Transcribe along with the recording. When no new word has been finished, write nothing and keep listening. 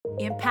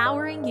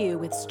empowering you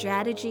with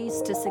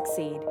strategies to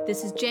succeed.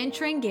 This is Jen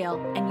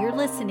Tringale, and you're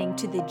listening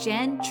to the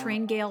Jen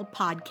Tringale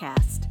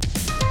Podcast.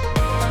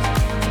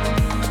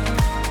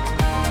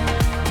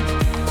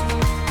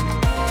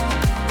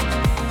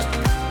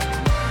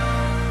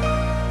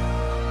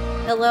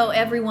 Hello,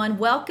 everyone.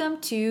 Welcome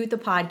to the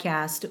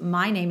podcast.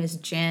 My name is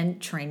Jen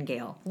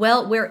Tringale.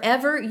 Well,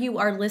 wherever you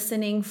are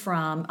listening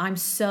from, I'm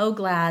so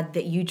glad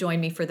that you joined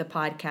me for the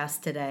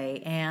podcast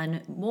today.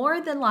 And more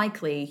than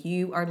likely,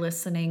 you are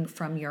listening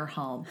from your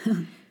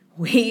home.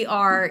 We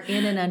are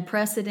in an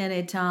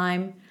unprecedented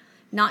time,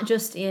 not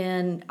just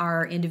in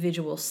our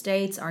individual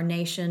states, our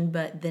nation,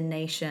 but the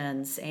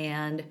nations.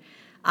 And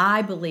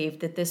I believe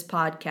that this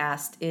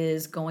podcast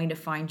is going to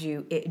find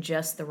you at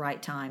just the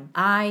right time.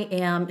 I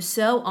am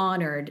so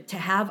honored to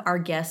have our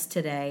guest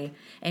today,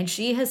 and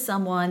she is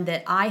someone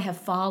that I have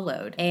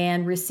followed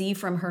and received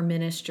from her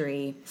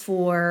ministry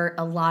for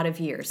a lot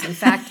of years. In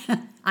fact,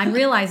 I'm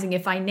realizing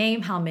if I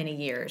name how many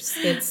years,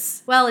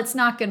 it's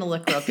not going to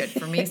look real good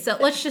for me. So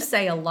let's just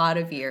say a lot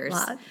of years.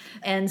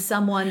 And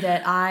someone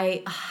that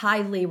I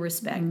highly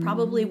respect,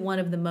 probably one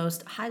of the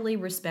most highly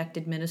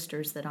respected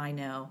ministers that I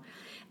know.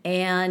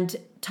 And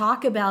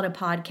talk about a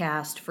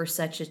podcast for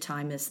such a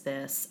time as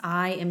this.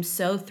 I am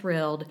so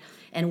thrilled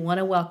and want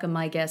to welcome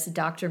my guest,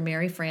 Dr.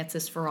 Mary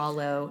Frances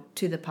Farallo,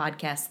 to the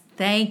podcast.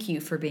 Thank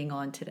you for being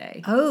on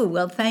today. Oh,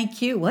 well,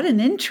 thank you. What an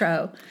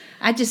intro.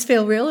 I just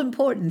feel real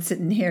important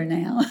sitting here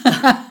now.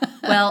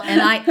 Well,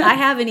 and I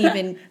haven't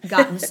even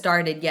gotten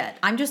started yet.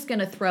 I'm just going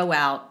to throw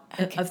out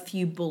a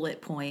few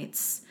bullet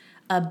points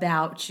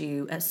about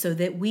you so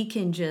that we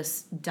can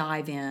just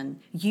dive in.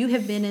 You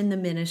have been in the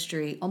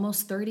ministry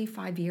almost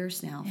 35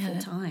 years now, full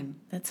time.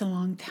 That's a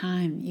long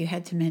time. You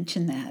had to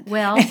mention that.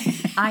 Well,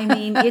 I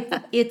mean,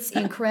 it's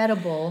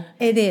incredible.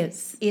 It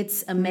is.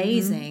 It's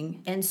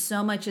amazing, and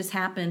so much has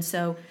happened.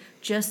 So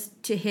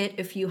just to hit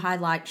a few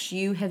highlights,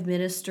 you have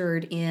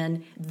ministered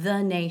in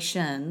the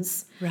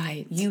nations.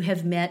 Right. You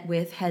have met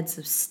with heads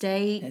of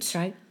state. That's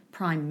right.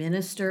 Prime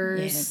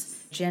ministers. Yes.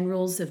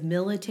 Generals of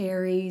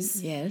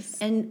militaries. Yes.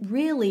 And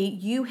really,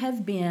 you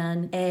have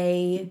been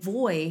a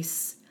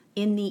voice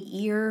in the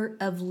ear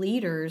of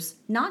leaders,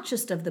 not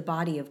just of the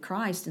body of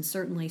Christ, and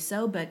certainly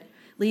so, but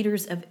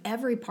leaders of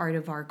every part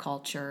of our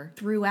culture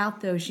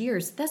throughout those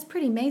years. That's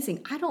pretty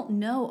amazing. I don't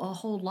know a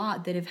whole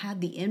lot that have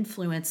had the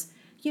influence,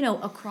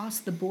 across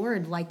the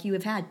board like you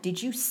have had.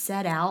 Did you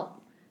set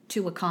out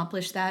to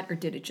accomplish that, or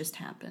did it just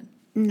happen?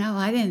 No,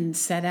 I didn't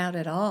set out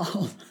at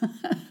all.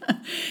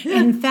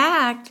 In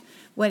fact,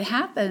 what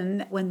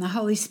happened when the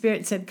Holy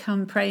Spirit said,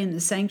 come pray in the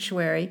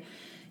sanctuary,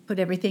 put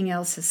everything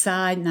else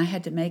aside, and I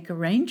had to make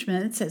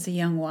arrangements as a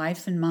young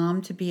wife and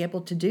mom to be able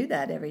to do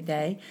that every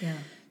day. Yeah.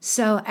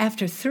 So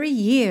after 3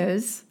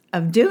 years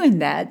of doing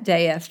that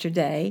day after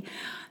day,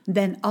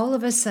 then all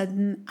of a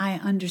sudden I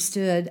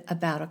understood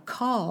about a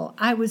call.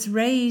 I was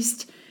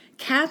raised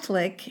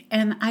Catholic,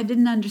 and I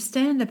didn't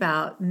understand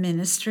about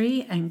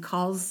ministry and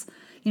calls,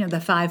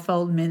 the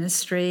fivefold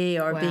ministry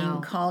or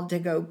being called to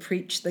go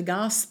preach the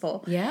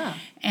gospel. Yeah.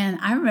 And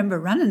I remember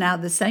running out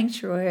of the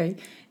sanctuary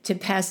to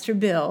Pastor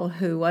Bill,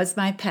 who was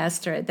my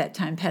pastor at that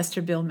time,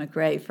 Pastor Bill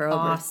McRae, for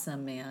over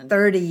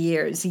 30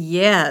 years.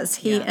 Yes,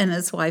 he and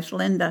his wife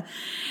Linda.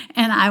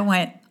 And I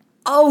went,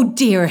 oh,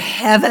 dear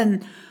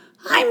heaven,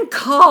 I'm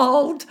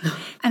called.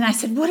 And I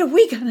said, what are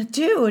we going to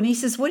do? And he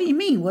says, what do you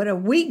mean? What are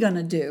we going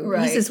to do?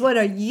 Right. He says, what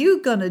are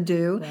you going to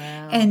do?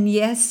 Wow. And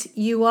yes,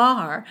 you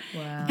are.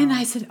 Wow. And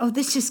I said, oh,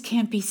 this just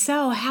can't be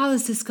so. How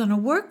is this going to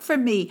work for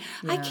me?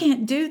 I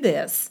can't do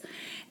this.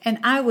 And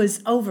I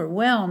was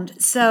overwhelmed.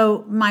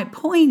 So my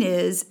point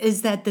is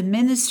that the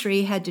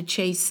ministry had to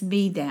chase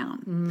me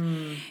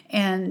down.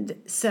 And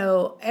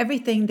so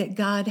everything that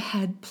God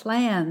had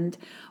planned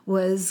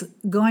was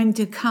going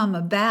to come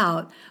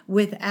about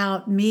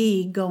without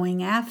me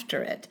going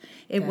after it.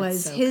 It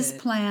was so his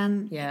good.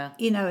 plan, Yeah.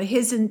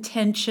 His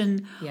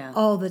intention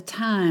all the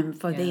time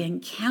for the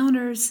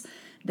encounters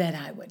that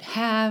I would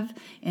have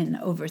in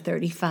over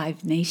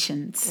 35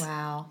 nations.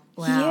 Wow.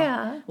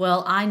 Yeah.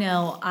 Well, I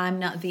know I'm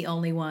not the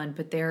only one,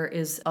 but there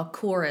is a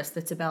chorus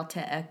that's about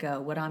to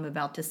echo what I'm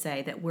about to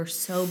say, that we're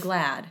so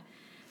glad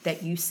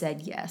that you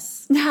said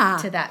yes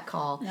to that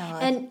call.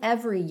 And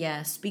every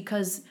yes,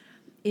 because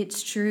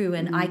it's true.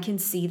 And I can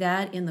see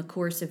that in the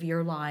course of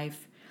your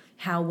life,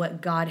 how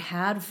what God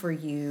had for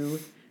you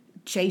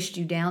chased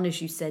you down,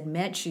 as you said,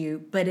 met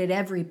you. But at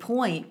every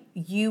point,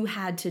 you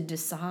had to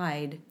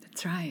decide.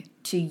 That's right.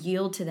 To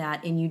yield to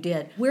that, and you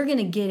did. We're going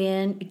to get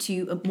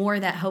into more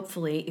of that,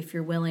 hopefully, if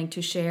you're willing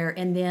to share.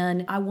 And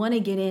then I want to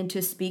get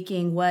into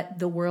speaking what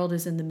the world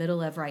is in the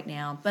middle of right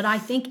now. But I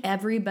think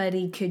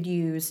everybody could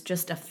use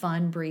just a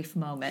fun, brief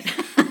moment.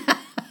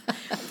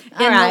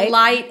 In the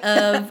light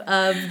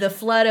of the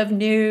flood of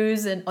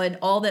news and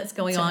all that's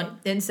going on.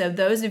 And so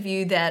those of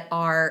you that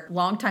are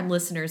longtime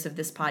listeners of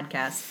this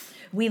podcast,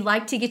 we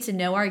like to get to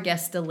know our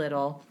guests a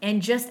little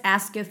and just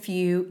ask a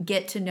few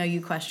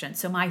get-to-know-you questions.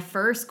 So my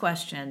first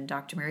question,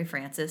 Dr. Mary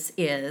Frances,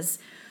 is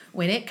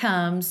when it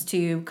comes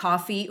to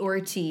coffee or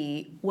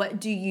tea, what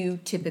do you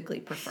typically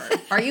prefer?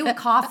 Are you a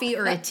coffee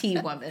or a tea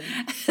woman?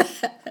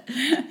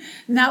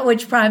 Not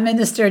which prime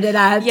minister did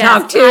I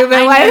Yes, talk to,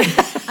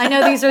 but I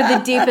know these are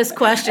the deepest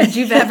questions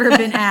you've ever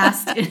been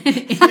asked in an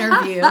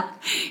interview.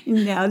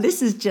 no,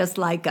 this is just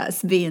like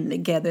us being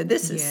together.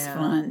 This is Yeah.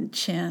 fun,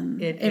 Chin.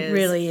 It It is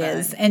really fun.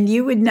 is. And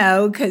you would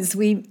know because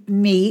we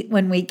meet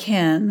when we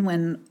can,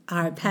 when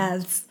our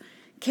paths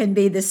can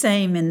be the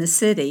same in the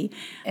city.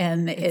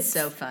 And it's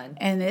so fun.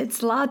 And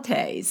it's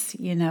lattes.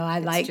 You know, I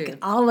like true.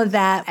 all of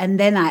that. And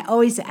then I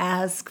always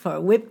ask for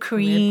whipped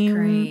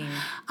cream,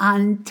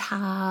 on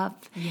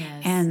top.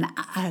 Yes. And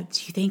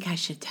do you think I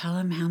should tell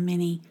him how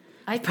many?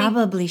 I think-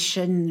 Probably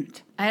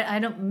shouldn't. I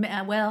don't,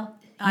 well,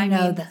 You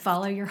know the-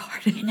 follow your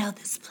heart. You know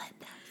the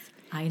Splendas.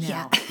 I know.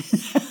 Yeah.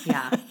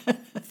 Yeah.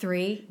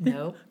 3,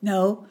 no.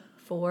 No.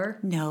 4,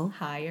 No.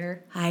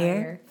 Higher.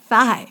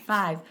 5.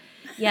 5.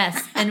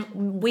 Yes, and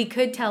we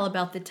could tell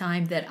about the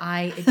time that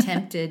I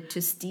attempted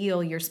to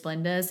steal your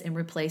Splendas and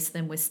replace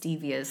them with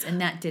Stevias, and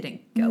that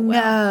didn't go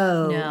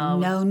well. No.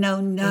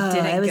 It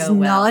didn't was go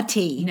well.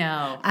 naughty.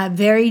 No.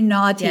 Very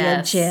naughty of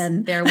Yes,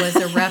 Jen. there was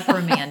a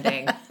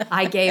reprimanding.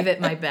 I gave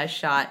it my best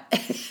shot.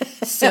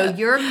 So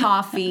your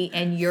coffee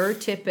and your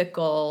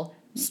typical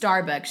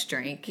Starbucks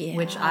drink,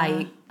 which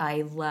I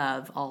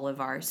love all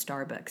of our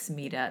Starbucks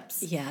meetups.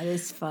 Yeah, it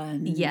was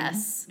fun.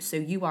 Yes. So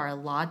you are a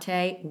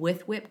latte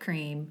with whipped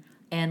cream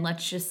and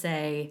let's just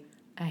say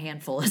a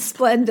handful of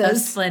Splendas.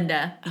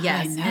 Splenda.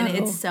 Yes. And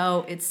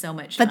know. it's so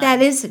much But fun.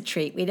 that is a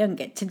treat. We don't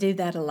get to do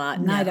that a lot,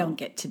 and I No. don't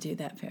get to do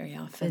that very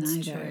often It's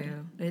either.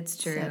 true. It's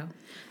true.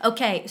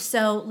 Okay,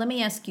 so let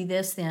me ask you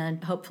this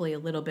then, hopefully a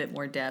little bit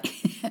more depth.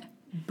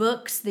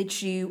 Books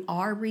that you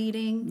are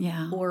reading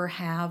Yeah. or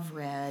have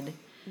read.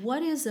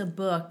 What is a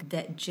book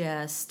that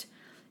just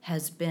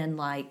has been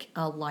like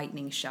a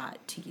lightning shot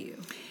to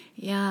you?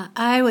 Yeah,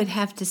 I would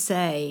have to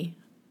say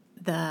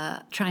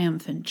The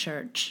Triumphant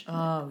Church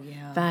Oh,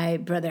 yeah. by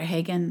Brother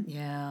Hagin.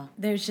 Yeah.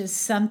 There's just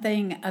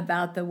something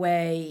about the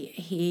way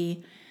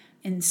he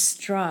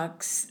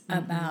instructs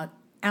about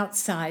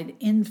outside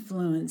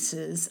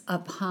influences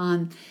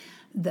upon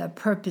the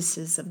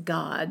purposes of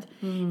God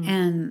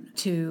and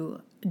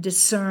to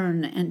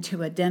discern and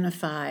to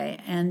identify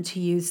and to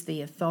use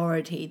the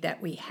authority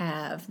that we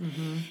have.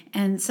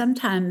 And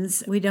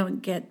sometimes we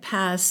don't get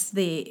past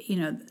the,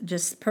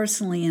 just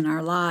personally in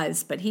our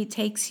lives, but he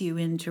takes you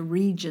into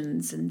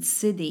regions and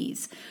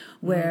cities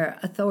where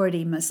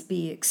authority must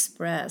be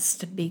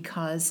expressed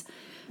because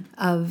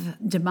of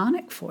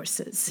demonic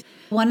forces.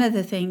 One of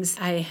the things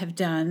I have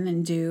done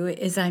and do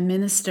is I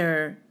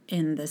minister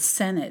in the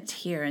Senate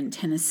here in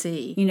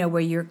Tennessee, where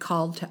you're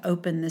called to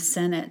open the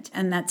Senate.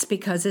 And that's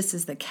because this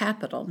is the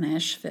capital,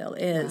 Nashville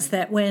is,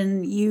 that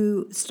when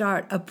you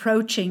start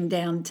approaching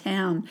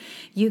downtown,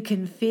 you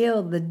can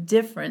feel the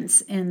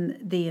difference in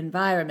the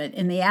environment,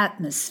 in the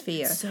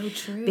atmosphere. So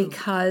true.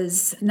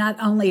 Because not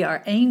only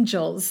are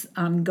angels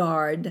on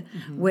guard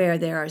where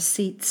there are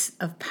seats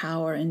of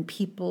power and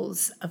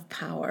peoples of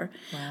power,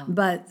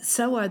 but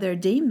so are there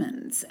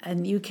demons.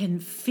 And you can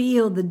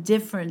feel the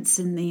difference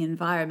in the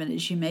environment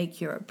as you make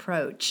your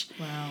approach.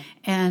 Wow.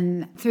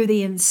 And through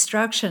the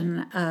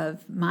instruction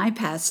of my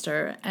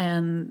pastor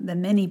and the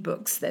many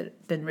books that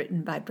have been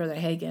written by Brother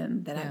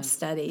Hagin that I've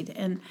studied,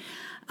 and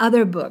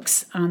other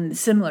books on a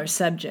similar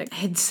subject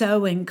had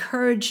so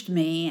encouraged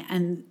me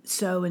and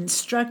so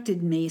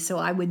instructed me so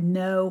I would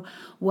know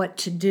what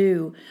to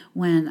do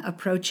when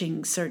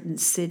approaching certain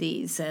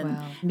cities and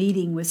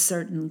meeting with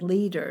certain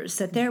leaders,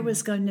 that there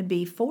was going to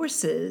be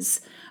forces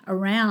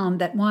around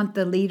that want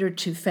the leader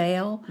to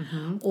fail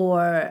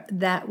or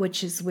that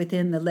which is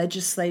within the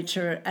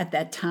legislature at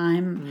that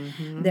time.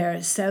 There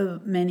are so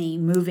many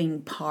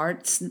moving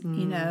parts,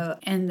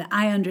 and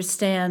I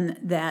understand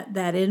that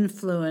that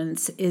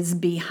influence is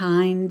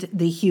behind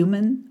the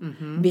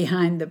human,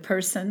 behind the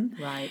person.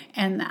 Right.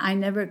 And I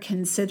never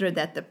consider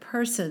that the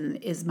person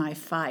is my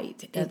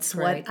fight. It's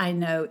right. what I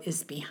know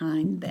is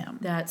behind them.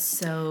 That's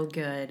so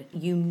good.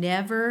 You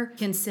never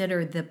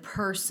consider the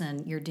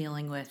person you're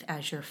dealing with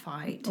as your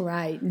fight.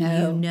 Right,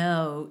 no. You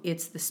know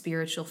it's the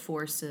spiritual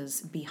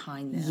forces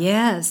behind them.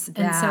 Yes, and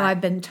so That-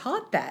 I've been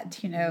taught that,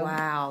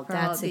 Wow, for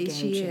that's all a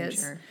these game years,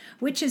 changer.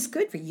 which is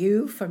good for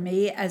you, for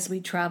me, as we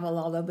travel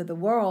all over the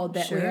world,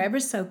 that Sure. we're ever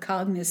so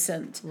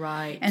cognizant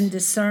Right. and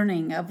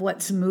discerning of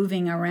what's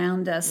moving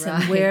around us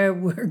Right. and where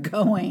we're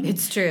going.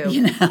 It's true.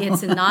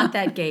 It's not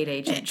that gate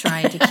agent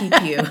trying to keep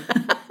you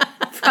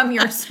from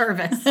your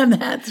service. And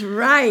that's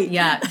right.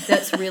 Yeah,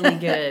 that's really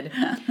good.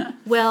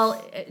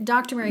 Well,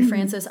 Dr. Mary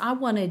Frances, I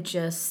want to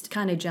just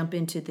kind of jump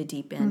into the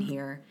deep end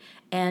here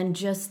and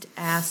just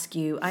ask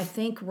you, I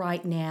think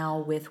right now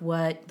with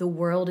what the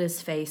world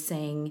is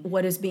facing,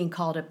 what is being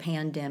called a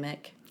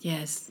pandemic,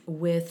 Yes.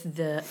 with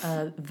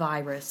the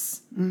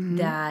virus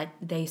that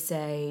they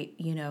say,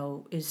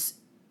 is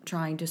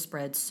trying to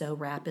spread so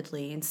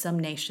rapidly, and some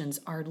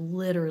nations are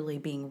literally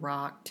being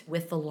rocked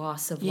with the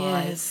loss of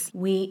life. Yes.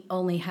 We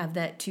only have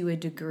that to a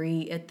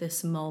degree at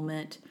this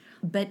moment.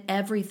 but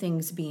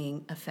everything's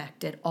being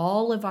affected.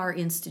 All of our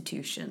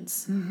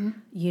institutions,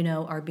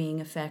 are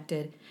being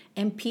affected,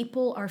 and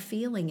people are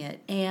feeling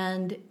it.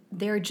 And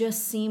there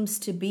just seems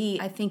to be,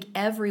 I think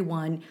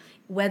everyone,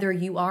 whether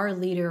you are a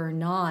leader or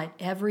not,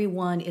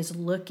 everyone is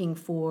looking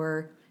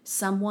for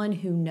someone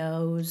who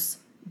knows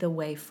the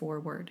way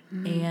forward.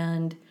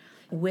 And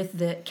with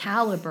the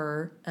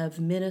caliber of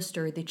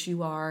minister that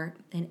you are,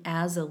 and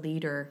as a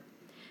leader,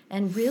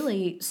 and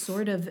really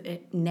sort of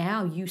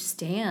now you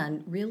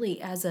stand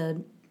really as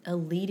a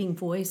leading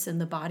voice in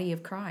the body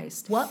of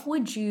Christ. What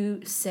would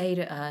you say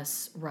to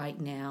us right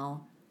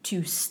now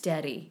to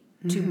steady,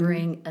 to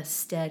bring a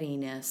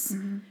steadiness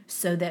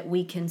so that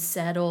we can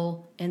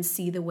settle and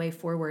see the way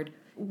forward?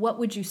 What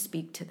would you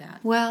speak to that?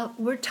 Well,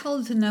 we're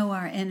told to know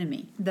our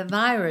enemy. The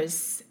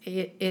virus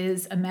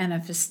is a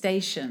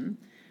manifestation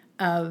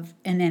of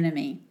an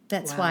enemy.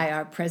 That's why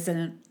our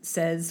president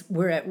says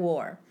we're at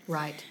war.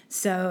 Right.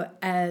 So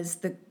as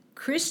the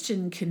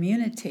Christian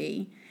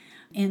community,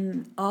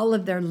 in all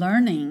of their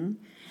learning,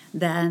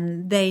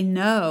 then they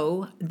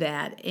know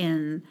that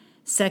in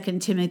 2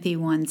 Timothy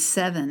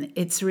 1:7,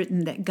 it's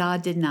written that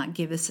God did not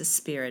give us a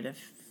spirit of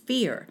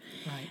fear.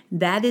 Right.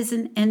 That is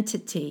an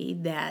entity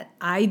that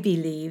I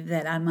believe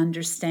that I'm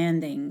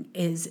understanding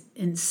is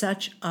in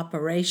such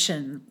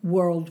operation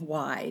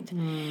worldwide.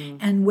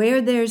 And where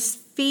there's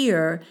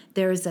fear,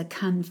 there is a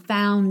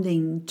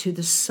confounding to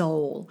the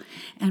soul.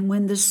 And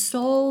when the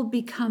soul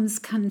becomes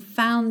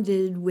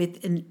confounded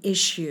with an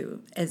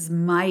issue as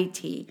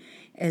mighty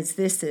as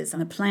this is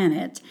on a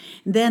planet,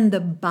 then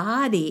the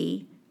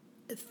body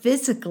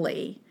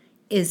physically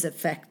is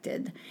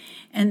affected.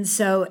 And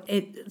so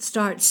it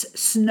starts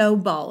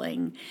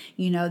snowballing,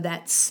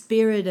 that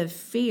spirit of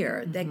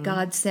fear that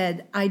God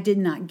said, I did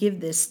not give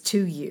this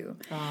to you.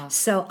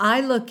 So I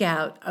look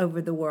out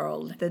over the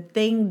world. The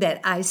thing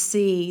that I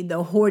see,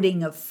 the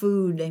hoarding of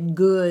food and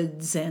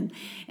goods and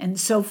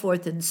so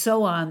forth and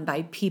so on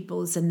by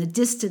peoples, and the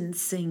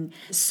distancing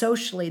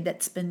socially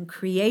that's been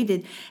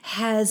created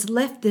has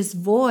left this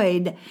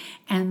void,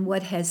 and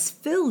what has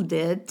filled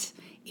it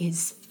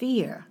is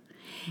fear.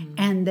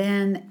 And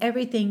then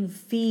everything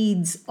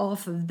feeds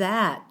off of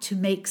that to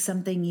make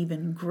something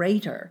even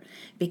greater,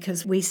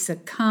 because we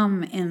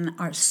succumb in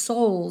our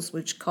souls,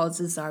 which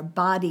causes our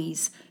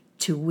bodies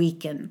to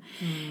weaken.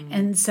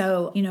 And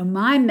so,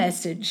 my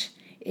message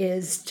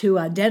is to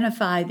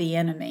identify the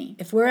enemy.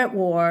 If we're at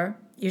war,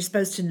 you're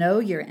supposed to know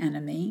your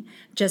enemy,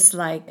 just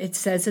like it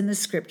says in the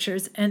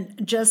scriptures,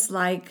 and just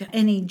like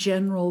any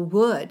general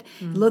would.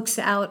 Looks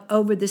out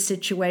over the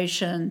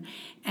situation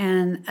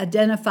and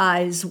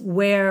identifies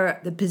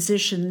where the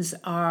positions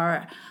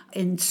are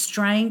in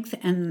strength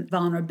and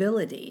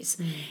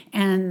vulnerabilities.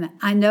 And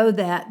I know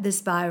that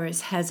this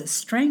virus has a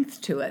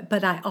strength to it,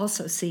 but I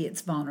also see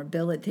its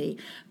vulnerability,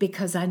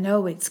 because I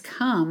know it's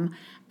come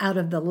out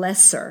of the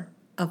lesser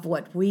of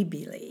what we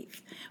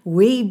believe.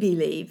 We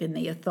believe in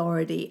the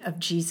authority of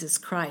Jesus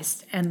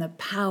Christ and the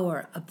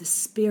power of the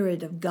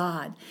Spirit of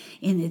God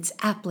in its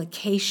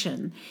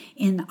application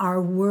in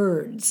our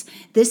words.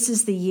 This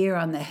is the year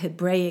on the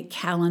Hebraic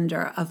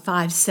calendar of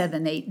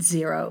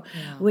 5780,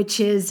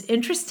 which is,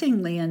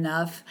 interestingly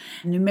enough,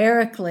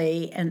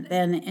 numerically and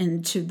then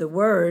into the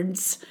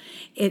words,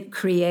 it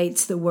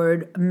creates the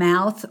word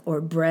mouth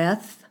or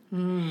breath.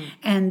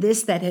 And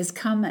this that has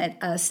come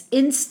at us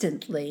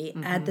instantly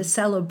at the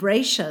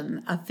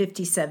celebration of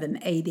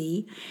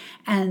 5780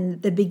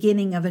 and the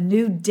beginning of a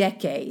new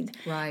decade,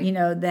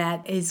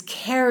 that is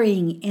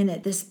carrying in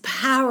it this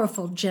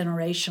powerful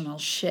generational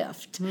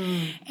shift.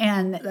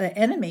 And the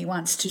enemy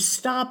wants to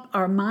stop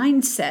our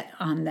mindset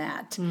on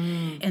that.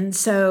 And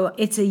so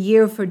it's a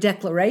year for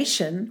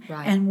declaration,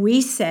 and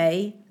we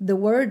say the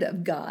word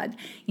of God.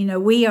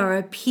 We are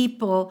a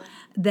people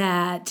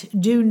that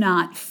do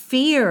not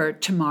fear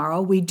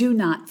tomorrow. We do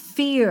not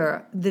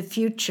fear the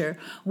future.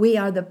 We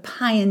are the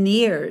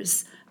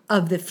pioneers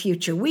of the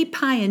future. We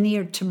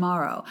pioneer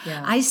tomorrow.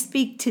 I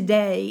speak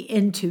today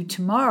into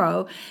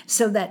tomorrow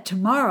so that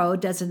tomorrow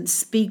doesn't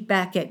speak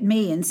back at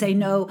me and say,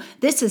 no,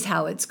 this is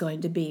how it's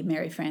going to be,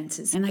 Mary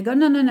Frances. And I go,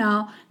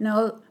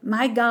 no,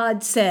 my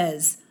God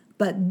says,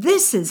 but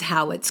this is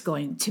how it's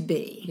going to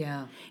be.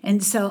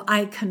 And so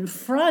I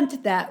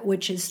confront that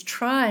which is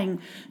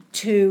trying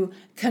to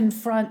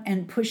confront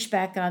and push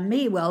back on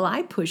me. Well,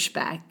 I push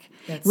back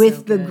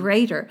with the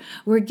greater.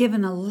 We're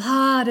given a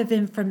lot of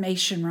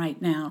information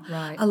right now.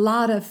 A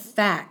lot of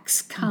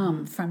facts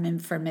come from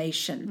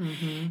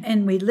information.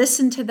 And we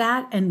listen to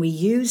that and we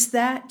use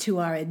that to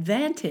our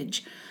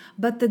advantage.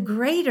 But the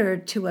greater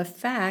to a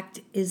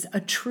fact is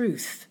a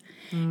truth.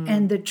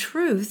 And the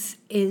truth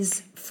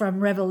is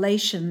from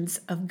revelations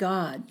of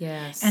God.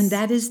 Yes. And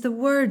that is the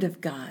Word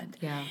of God.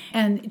 Yeah.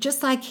 And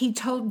just like he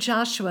told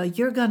Joshua,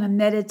 you're going to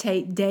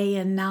meditate day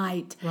and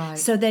night Right.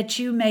 so that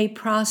you may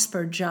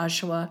prosper,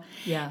 Joshua.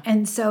 Yeah.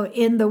 And so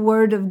in the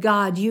Word of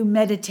God, you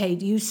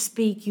meditate, you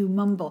speak, you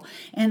mumble.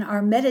 And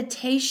our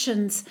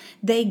meditations,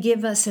 they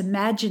give us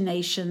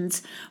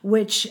imaginations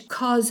which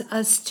cause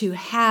us to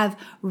have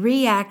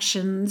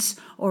reactions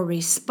or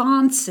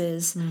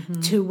responses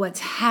to what's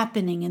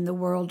happening in the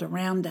world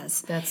around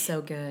us. That's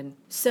so good.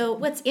 So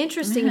what's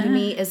interesting to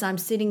me as I'm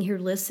sitting here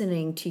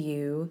listening to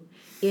you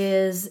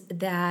is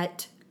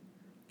that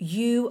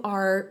you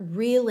are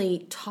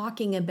really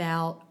talking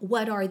about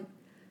what are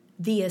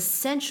the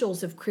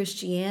essentials of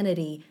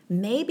Christianity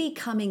maybe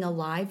coming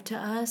alive to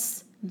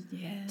us.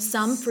 Yes.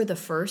 Some for the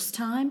first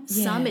time.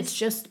 Some Yes. it's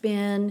just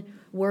been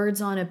words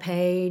on a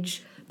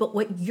page. But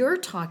what you're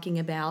talking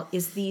about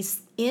is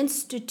these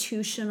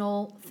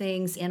institutional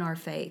things in our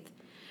faith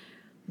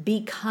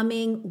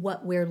becoming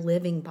what we're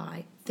living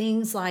by.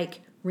 Things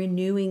like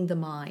renewing the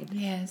mind.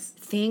 Yes.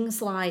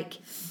 Things like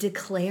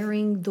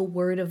declaring the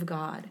word of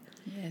God.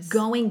 Yes.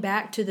 Going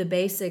back to the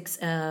basics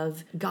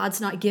of God's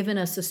not given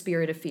us a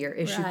spirit of fear,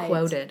 as you Right.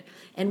 quoted.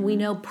 And we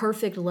know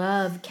perfect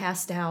love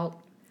cast out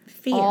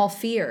Fear. all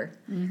fear.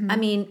 I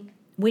mean,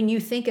 when you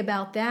think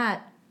about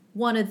that,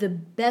 one of the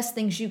best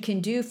things you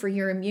can do for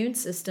your immune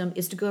system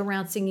is to go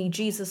around singing,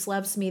 Jesus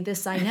loves me,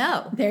 this I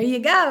know. There you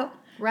go.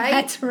 Right?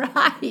 That's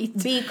right.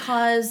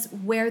 Because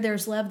where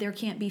there's love, there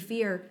can't be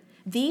fear.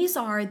 These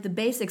are the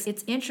basics.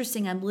 It's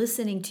interesting. I'm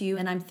listening to you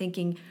and I'm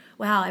thinking,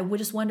 wow, I would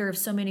just wonder if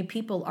so many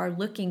people are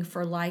looking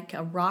for like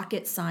a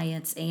rocket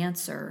science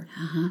answer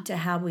to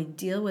how we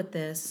deal with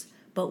this.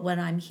 But what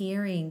I'm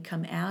hearing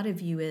come out of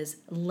you is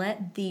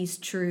let these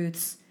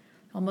truths,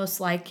 almost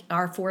like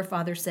our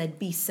forefather said,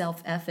 be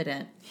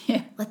self-evident.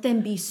 Yeah. Let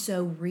them be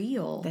so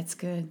real That's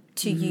good.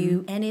 to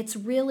you. And it's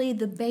really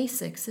the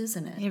basics,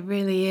 isn't it? It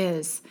really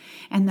is.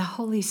 And the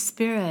Holy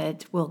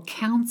Spirit will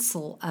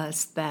counsel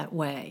us that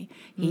way.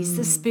 He's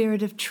the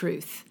Spirit of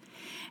truth.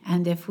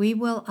 And if we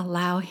will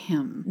allow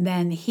Him,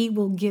 then He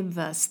will give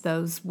us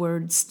those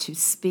words to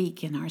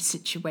speak in our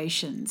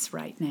situations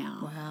right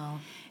now. Wow.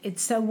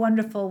 It's so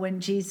wonderful when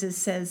Jesus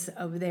says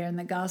over there in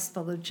the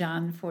Gospel of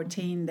John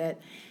 14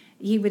 that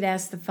He would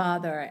ask the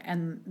Father,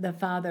 and the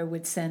Father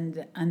would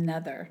send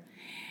another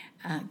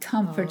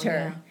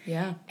comforter.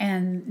 Yeah.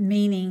 And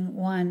meaning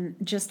one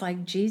just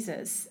like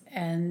Jesus.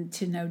 And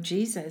to know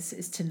Jesus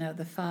is to know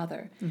the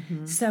Father.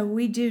 So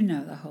we do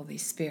know the Holy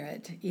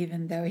Spirit,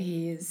 even though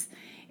He is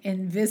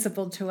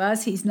invisible to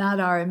us. He's not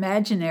our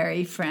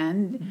imaginary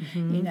friend.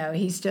 You know,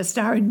 He's just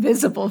our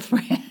invisible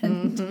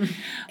friend.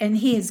 And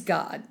He is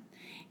God.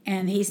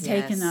 And He's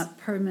taken Yes. up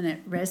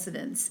permanent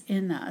residence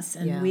in us.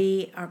 And Yeah.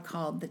 we are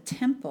called the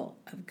temple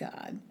of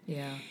God.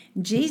 Yeah.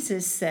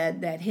 Jesus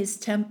said that His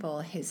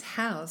temple, His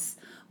house,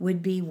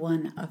 would be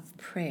one of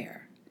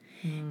prayer.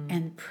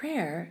 And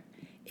prayer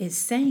is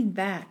saying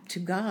back to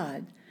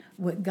God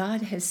what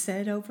God has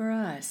said over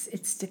us.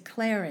 It's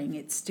declaring,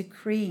 it's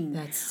decreeing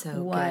That's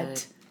so what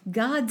good.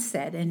 God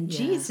said. And Yeah.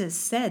 Jesus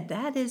said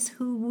that is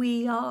who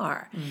we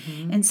are.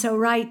 And so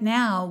right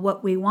now,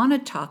 what we want to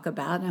talk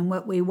about and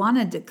what we want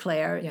to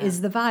declare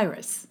is the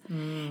virus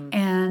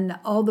and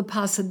all the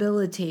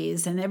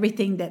possibilities and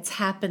everything that's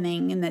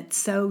happening and that's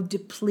so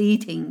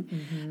depleting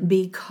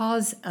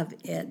because of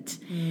it.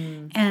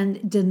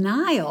 And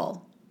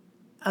denial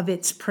of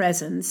its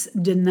presence,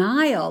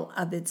 denial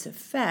of its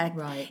effect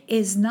Right.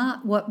 is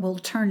not what will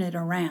turn it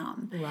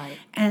around. Right.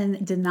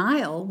 And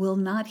denial will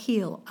not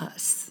heal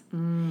us.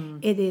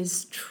 It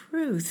is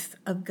truth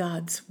of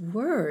God's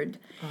word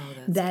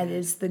that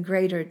is the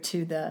greater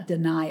to the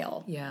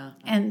denial. Yeah.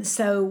 And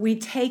so we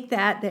take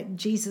that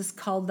Jesus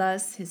called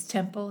us His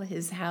temple,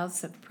 His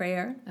house of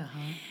prayer,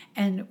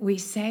 and we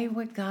say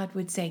what God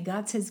would say.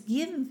 God says,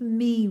 give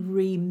me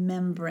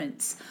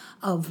remembrance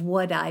of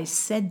what I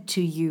said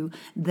to you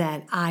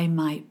that I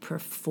might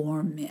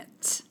perform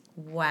it.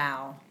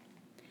 Wow.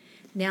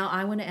 Now,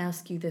 I want to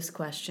ask you this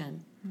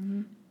question.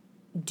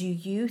 Do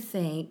you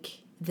think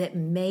that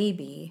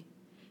maybe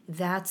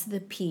that's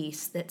the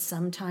piece that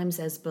sometimes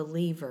as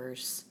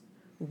believers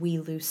we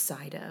lose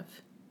sight of?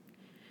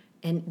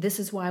 And this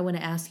is why I want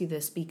to ask you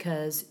this,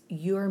 because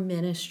your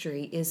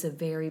ministry is a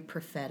very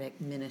prophetic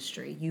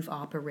ministry. You've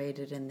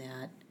operated in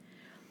that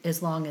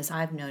as long as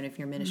I've known of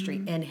your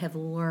ministry and have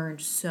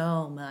learned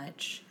so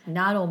much,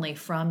 not only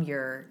from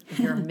your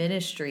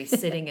ministry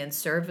sitting in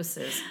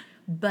services,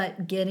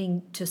 but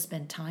getting to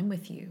spend time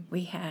with you.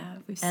 We've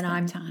And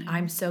spent time.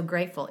 I'm so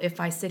grateful. If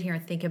I sit here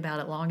and think about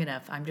it long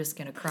enough, I'm just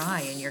going to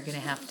cry and you're going to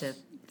have to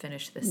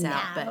finish this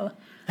out. But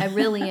I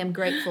really am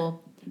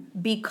grateful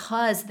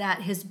because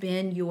that has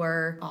been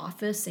your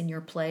office and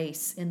your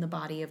place in the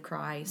body of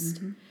Christ.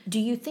 Do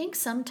you think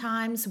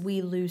sometimes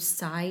we lose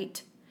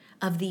sight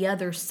of the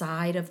other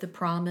side of the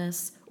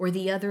promise, or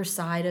the other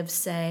side of,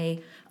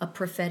 say, a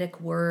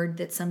prophetic word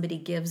that somebody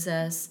gives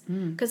us.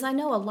 Because I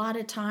know a lot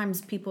of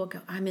times people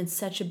go, I'm in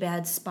such a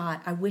bad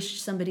spot. I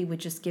wish somebody would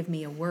just give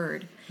me a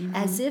word.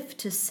 As if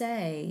to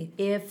say,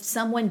 if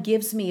someone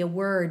gives me a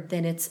word,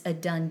 then it's a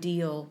done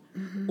deal.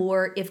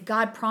 Or if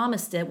God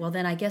promised it, well,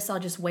 then I guess I'll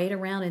just wait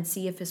around and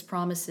see if his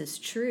promise is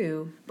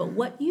true. But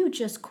what you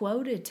just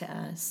quoted to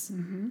us,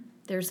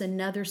 there's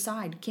another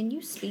side. Can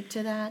you speak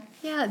to that?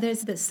 Yeah,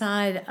 there's the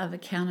side of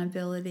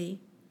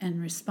accountability and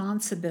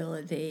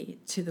responsibility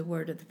to the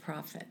word of the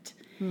prophet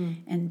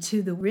and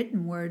to the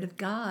written word of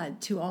God,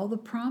 to all the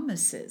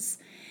promises.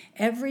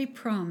 Every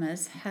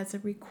promise has a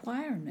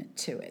requirement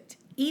to it,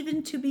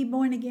 even to be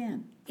born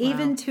again,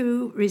 even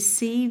to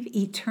receive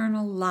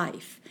eternal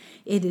life.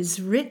 It is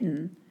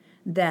written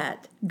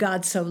that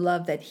God so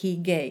loved that he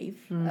gave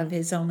of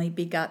his only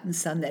begotten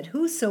Son, that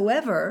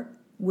whosoever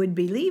would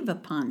believe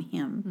upon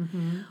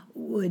him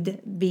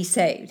would be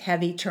saved,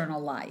 have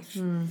eternal life.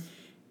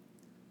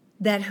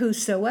 That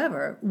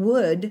whosoever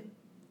would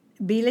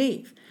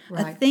believe.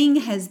 Right. A thing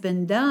has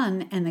been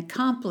done and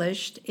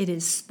accomplished. It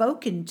is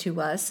spoken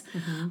to us,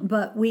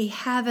 but we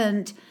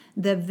haven't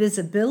the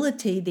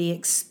visibility, the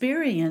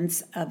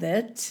experience of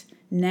it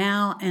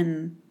now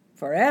and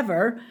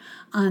forever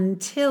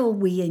until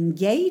we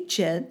engage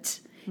it,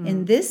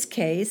 in this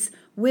case,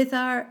 with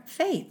our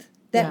faith.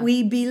 That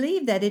we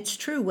believe that it's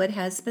true what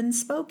has been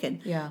spoken.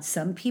 Yeah.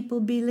 Some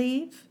people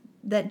believe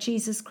that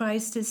Jesus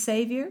Christ is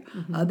Savior,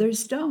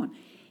 others don't.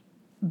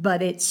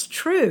 But it's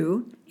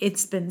true,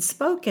 it's been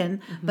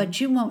spoken, but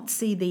you won't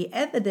see the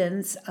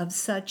evidence of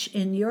such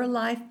in your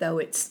life, though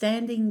it's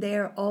standing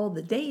there all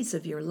the days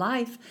of your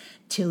life,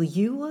 till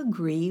you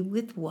agree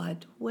with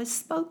what was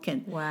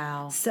spoken.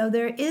 Wow. So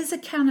there is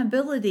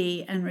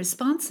accountability and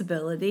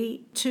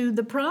responsibility to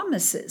the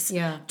promises,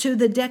 to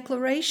the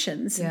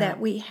declarations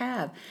that we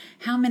have.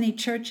 How many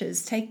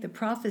churches take the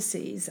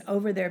prophecies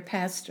over their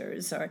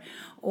pastors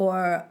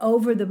or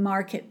over the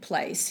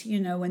marketplace,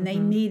 when they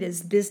meet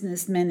as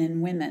businessmen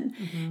and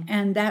women,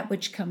 and that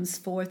which comes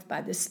forth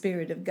by the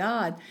Spirit of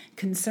God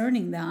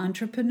concerning the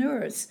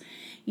entrepreneurs.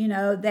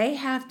 They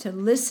have to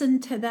listen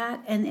to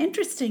that. And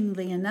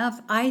interestingly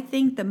enough, I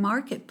think the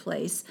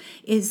marketplace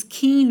is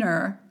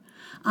keener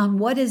on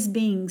what is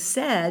being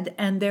said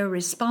and their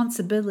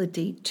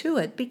responsibility to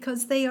it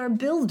because they are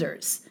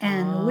builders.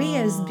 And we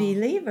as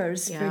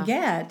believers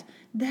forget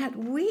that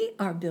we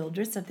are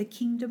builders of the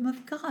kingdom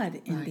of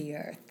God in the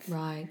earth.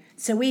 Right.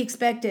 So we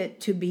expect it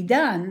to be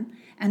done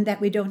and that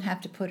we don't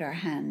have to put our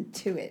hand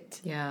to it.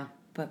 Yeah.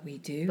 But we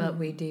do. But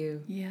we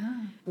do.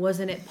 Yeah.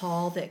 Wasn't it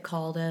Paul that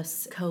called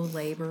us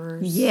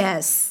co-laborers?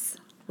 Yes.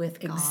 With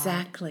God?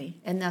 Exactly.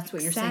 And that's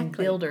what you're saying,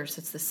 builders.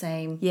 It's the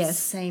same,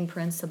 same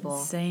principle.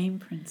 Same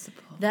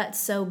principle. That's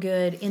so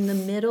good. In the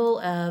middle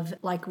of,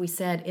 like we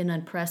said, an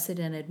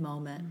unprecedented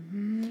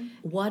moment,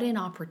 what an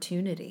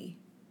opportunity,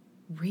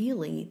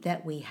 really,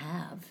 that we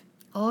have.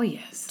 Oh,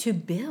 yes. To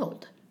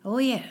build. Oh,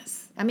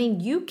 yes. I mean,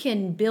 you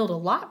can build a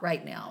lot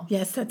right now.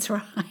 Yes, that's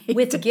right.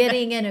 With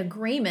getting an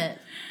agreement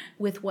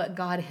with what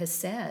God has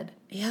said.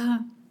 Yeah,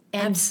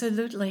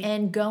 absolutely.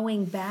 And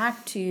going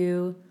back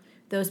to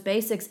those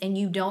basics, and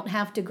you don't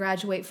have to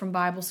graduate from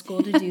Bible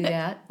school to do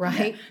that,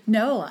 right?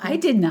 No, I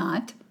did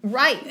not.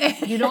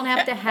 Right. You don't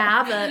have to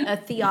have a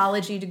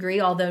theology degree,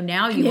 although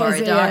now you are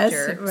a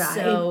doctor. Yes, right.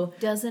 So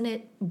doesn't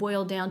it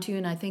boil down to,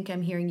 and I think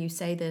I'm hearing you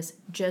say this,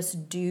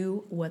 just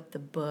do what the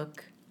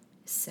book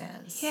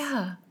says.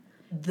 Yeah.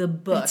 The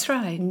book. That's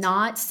right.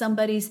 Not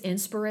somebody's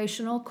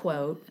inspirational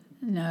quote.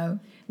 No.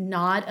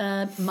 Not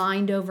a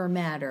mind over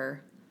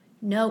matter.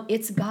 No,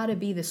 it's got to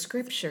be the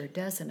scripture,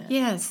 doesn't it?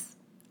 Yes.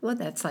 Well,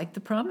 that's like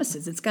the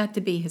promises. It's got to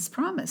be his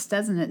promise,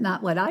 doesn't it?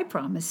 Not what I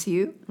promise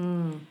you.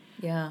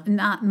 Yeah.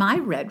 Not my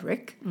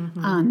rhetoric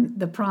on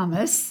the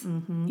promise,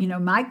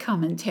 my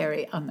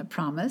commentary on the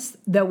promise,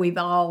 though we've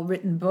all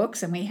written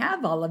books and we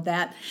have all of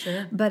that.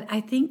 Sure. But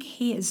I think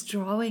he is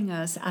drawing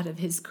us out of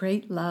his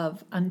great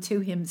love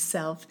unto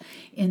himself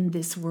in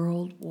this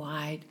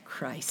worldwide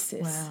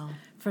crisis. Wow.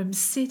 From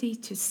city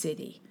to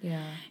city.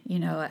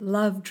 Yeah.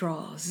 Love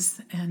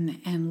draws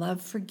and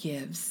love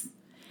forgives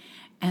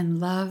and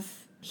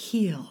love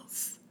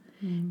heals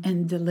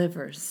and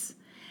delivers.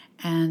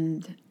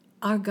 And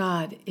our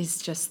God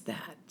is just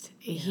that.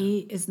 Yeah. He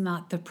is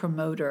not the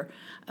promoter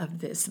of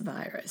this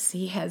virus.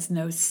 He has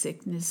no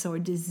sickness or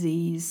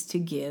disease to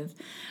give.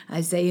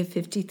 Isaiah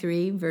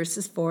 53,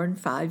 verses 4 and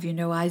 5,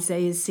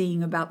 Isaiah is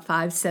seeing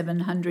about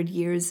 700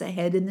 years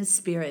ahead in the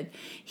Spirit.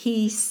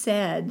 He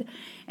said,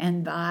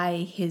 and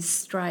by his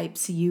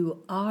stripes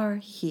you are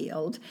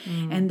healed.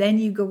 And then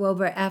you go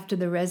over after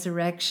the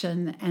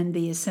resurrection and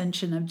the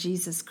ascension of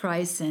Jesus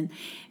Christ,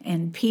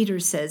 and Peter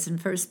says in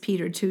 1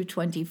 Peter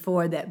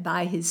 2:24 that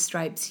by his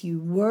stripes you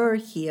were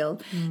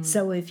healed.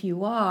 So if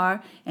you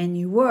are and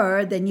you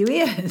were, then you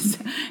is.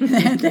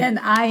 Then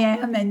I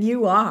am and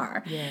you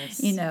are.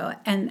 Yes.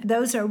 And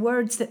those are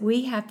words that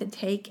we have to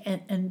take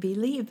and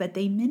believe, but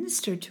they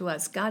minister to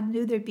us. God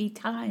knew there'd be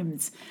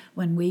times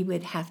when we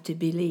would have to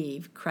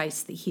believe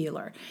Christ the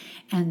healer.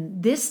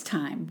 And this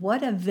time,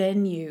 what a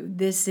venue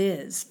this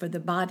is for the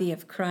body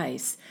of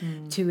Christ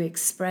to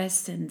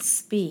express and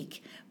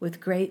speak with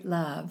great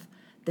love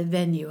the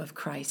venue of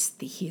Christ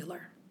the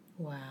healer.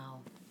 Wow.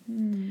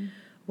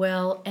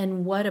 Well,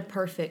 and what a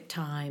perfect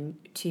time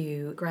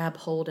to grab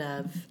hold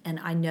of. And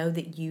I know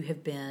that you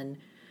have been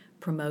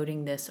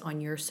promoting this on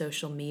your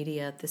social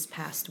media this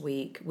past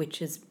week, which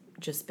has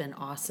just been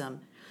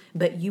awesome.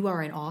 But you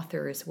are an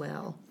author as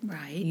well.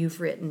 Right. You've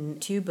written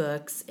 2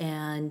 books,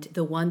 and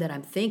the one that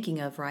I'm thinking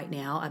of right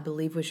now, I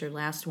believe was your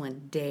last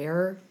one,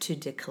 Dare to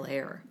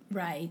Declare.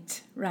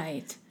 Right.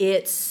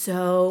 It's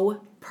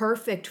so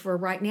perfect for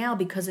right now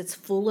because it's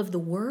full of the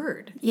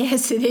word.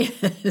 Yes, it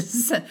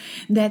is.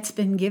 That's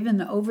been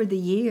given over the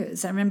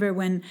years. I remember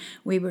when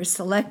we were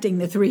selecting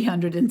the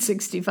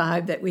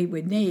 365 that we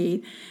would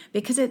need,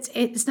 because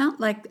it's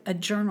not like a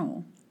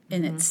journal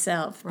in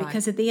itself,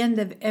 because at the end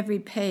of every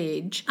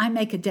page, I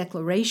make a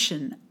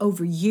declaration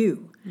over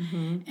you.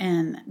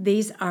 And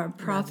these are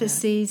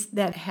prophecies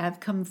that have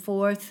come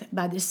forth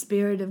by the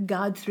Spirit of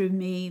God through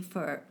me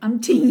for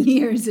umpteen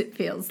years, it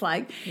feels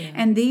like. Yeah.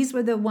 And these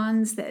were the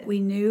ones that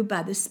we knew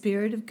by the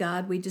Spirit of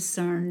God we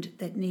discerned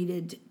that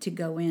needed to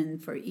go in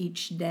for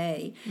each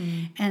day.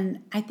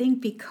 And I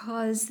think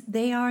because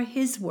they are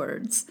His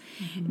words,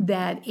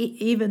 that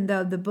even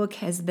though the book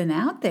has been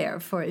out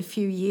there for a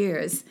few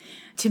years,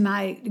 to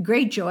my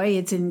great joy,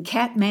 it's in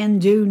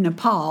Kathmandu,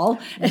 Nepal.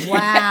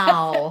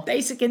 Wow.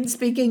 They can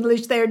speak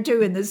English there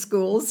too in the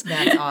schools.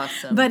 That's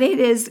awesome. But it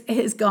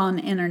has gone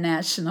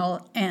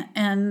international.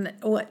 And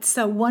what's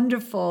so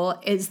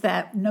wonderful is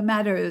that no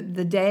matter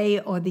the day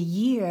or the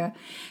year,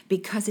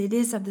 because it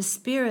is of the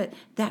Spirit,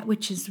 that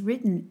which is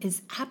written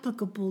is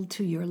applicable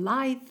to your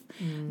life,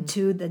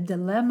 to the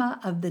dilemma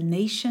of the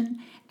nation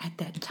at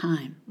that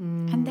time.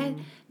 And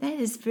that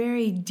is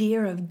very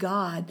dear of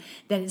God,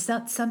 that it's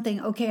not something,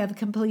 okay, I've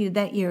completed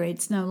that year,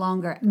 it's no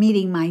longer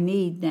meeting my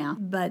need now.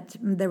 But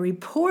the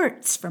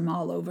reports from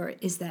all over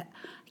is that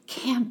I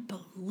can't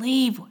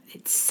believe what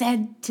it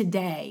said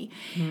today.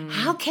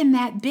 How can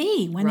that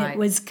be when it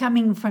was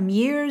coming from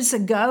years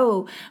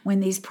ago when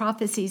these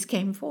prophecies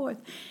came forth?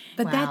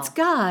 But that's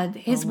God.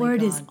 His Only word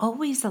God. is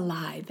always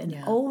alive and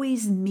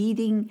always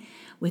meeting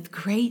with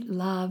great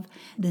love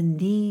the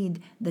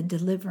need, the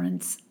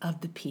deliverance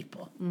of the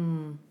people.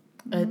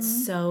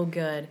 It's so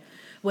good.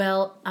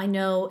 Well, I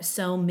know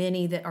so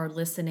many that are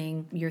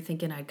listening, you're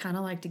thinking, I'd kind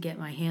of like to get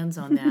my hands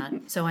on that.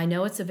 So I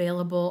know it's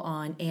available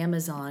on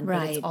Amazon,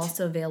 but it's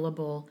also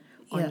available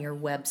on your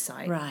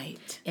website.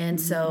 Right. And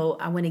so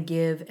I want to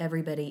give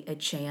everybody a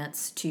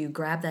chance to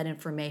grab that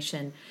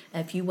information.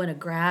 If you want to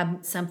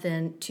grab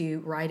something to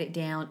write it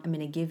down, I'm going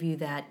to give you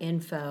that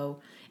info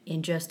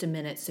in just a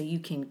minute so you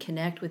can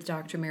connect with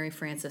Dr. Mary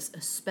Frances,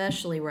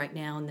 especially right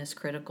now in this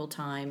critical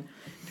time,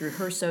 through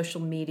her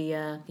social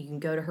media. You can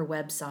go to her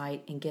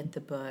website and get the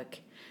book.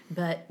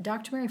 But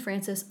Dr. Mary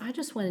Frances, I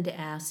just wanted to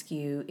ask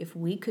you if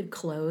we could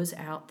close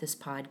out this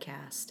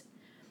podcast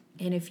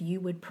and if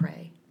you would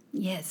pray.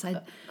 Yes,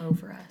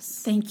 over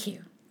us. Thank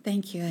you.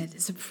 Thank you. It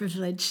is a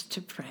privilege to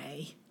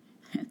pray.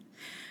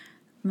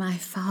 My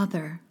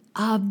Father,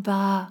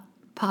 Abba,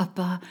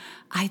 Papa,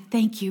 I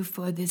thank you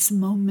for this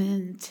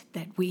moment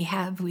that we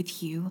have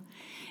with you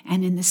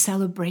and in the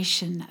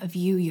celebration of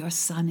you, your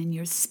Son, and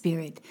your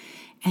Spirit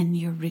and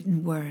your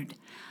written word.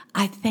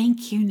 I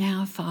thank you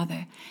now,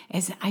 Father,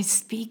 as I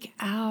speak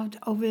out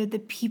over the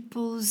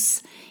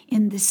peoples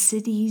in the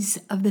cities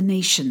of the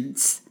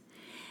nations.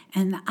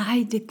 And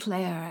I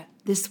declare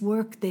this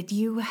work that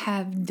you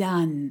have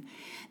done,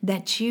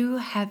 that you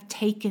have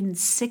taken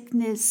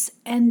sickness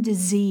and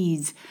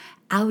disease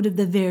out of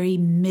the very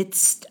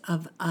midst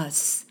of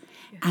us,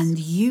 and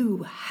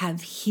you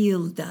have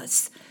healed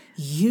us.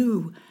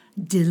 You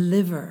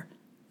deliver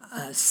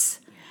us.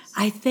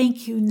 I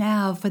thank you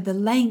now for the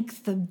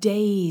length of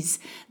days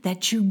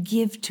that you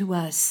give to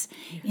us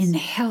in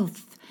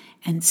health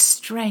and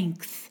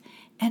strength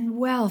and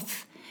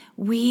wealth.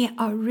 We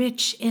are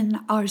rich in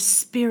our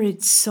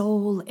spirit,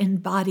 soul,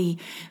 and body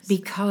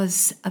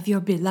because of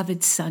your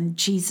beloved Son,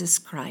 Jesus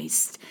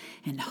Christ.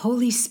 And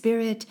Holy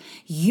Spirit,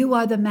 you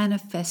are the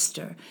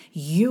manifester.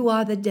 You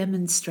are the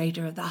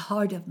demonstrator of the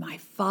heart of my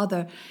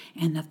Father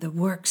and of the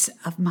works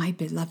of my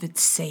beloved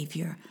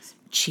Savior,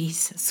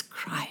 Jesus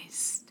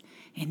Christ.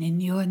 And in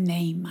your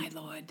name, my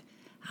Lord,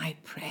 I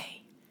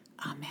pray.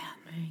 Amen.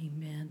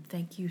 Amen.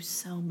 Thank you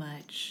so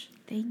much.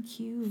 Thank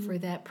you for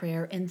that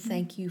prayer, and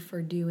thank you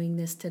for doing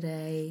this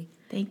today.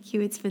 Thank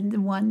you. It's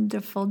been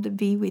wonderful to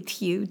be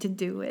with you to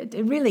do it.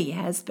 It really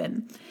has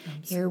been.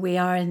 Here we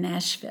are in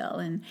Nashville,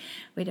 and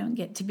we don't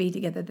get to be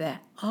together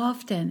that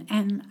often.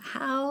 And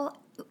how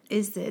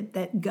is it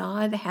that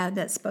God had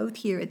us both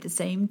here at the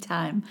same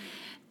time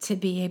to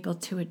be able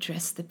to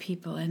address the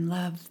people and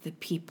love the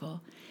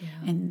people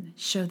and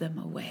show them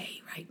a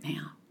way right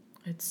now?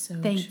 It's so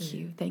true. Thank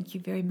you. Thank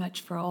you very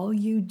much for all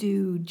you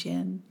do,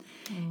 Jen.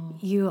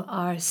 You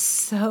are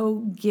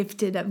so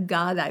gifted of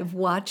God. I've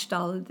watched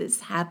all of this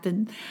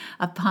happen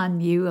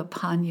upon you,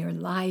 upon your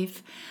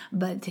life.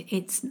 But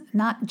it's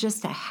not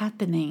just a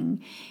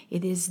happening.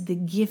 It is the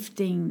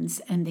giftings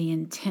and the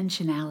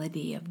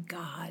intentionality of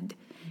God.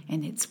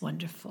 And it's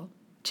wonderful.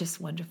 Just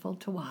wonderful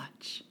to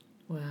watch.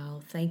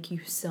 Well, thank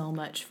you so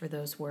much for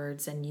those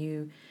words. And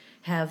you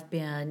have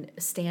been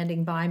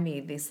standing by me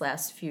these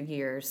last few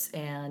years,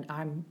 and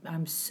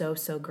I'm so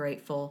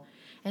grateful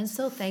and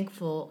so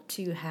thankful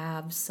to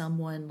have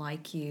someone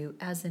like you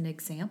as an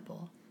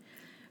example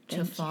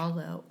to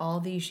follow all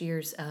these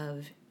years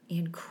of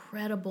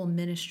incredible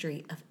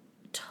ministry of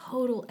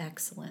total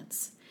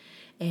excellence.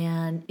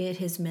 And it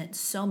has meant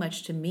so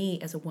much to me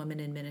as a woman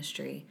in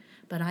ministry,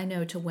 but I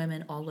know to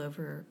women all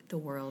over the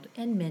world,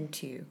 and men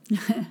too.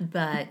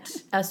 But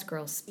us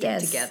girls stick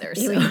together.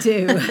 So. We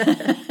do.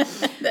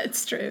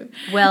 That's true.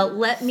 Well,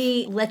 let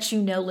me let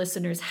you know,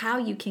 listeners, how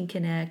you can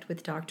connect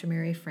with Dr.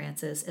 Mary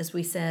Frances. As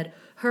we said,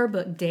 her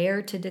book,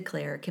 Dare to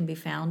Declare, can be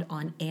found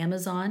on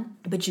Amazon,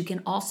 but you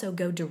can also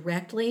go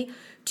directly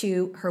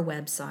to her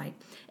website.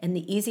 And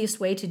the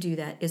easiest way to do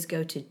that is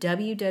go to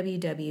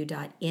www.mfvm.org.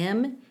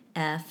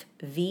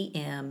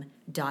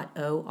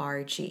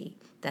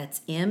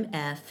 That's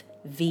mfvm.org.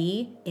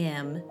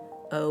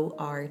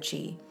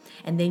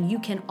 And then you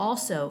can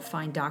also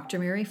find Dr.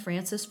 Mary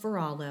Frances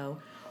Varallo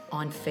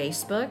on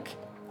Facebook,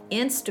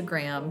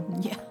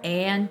 Instagram,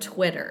 and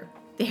Twitter.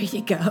 There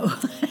you go.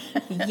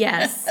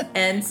 Yes.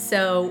 And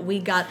so we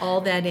got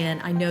all that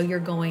in. I know you're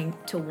going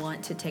to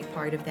want to take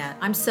part of that.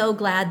 I'm so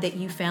glad that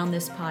you found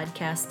this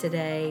podcast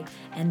today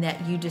and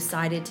that you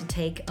decided to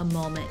take a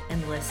moment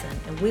and listen.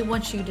 And we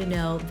want you to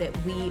know that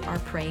we are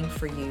praying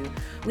for you.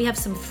 We have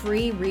some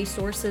free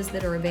resources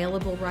that are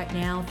available right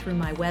now through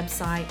my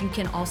website. You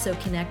can also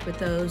connect with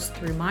those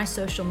through my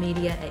social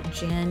media at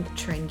Jen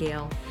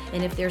Tringale.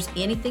 And if there's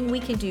anything we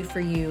can do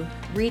for you,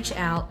 reach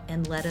out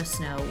and let us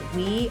know.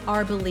 We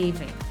are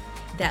believing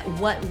that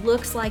what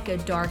looks like a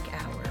dark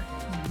hour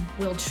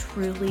will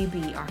truly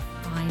be our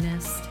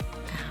finest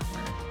hour.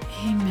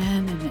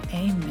 Amen and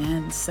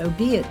amen. So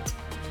be it.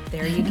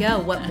 There you go.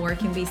 What more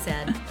can be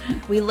said?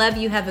 We love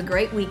you. Have a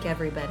great week,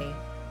 everybody.